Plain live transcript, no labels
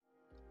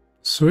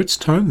So it's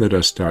time that I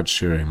start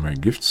sharing my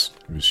gifts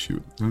with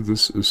you. Now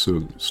this is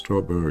a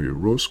strawberry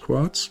rose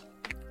quartz,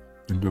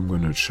 and I'm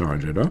going to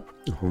charge it up,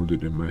 hold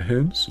it in my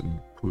hands and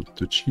put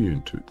the chi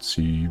into it.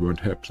 See what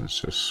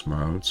happens. Just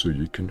smile so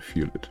you can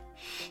feel it.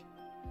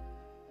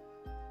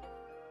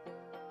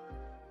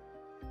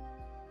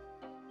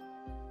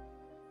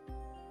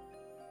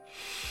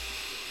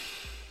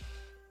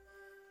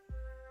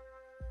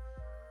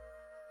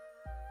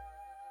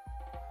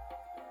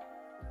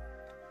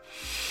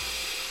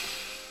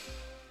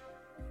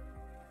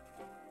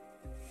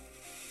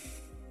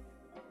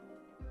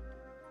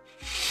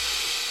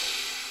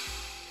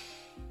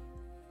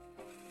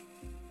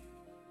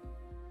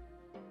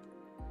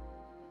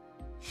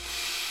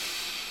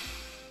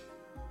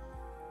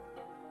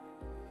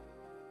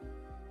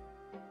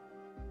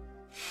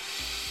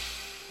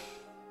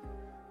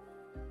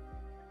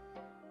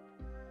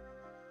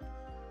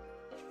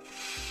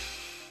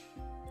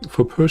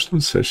 For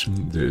personal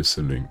session, there is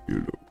a link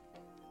below.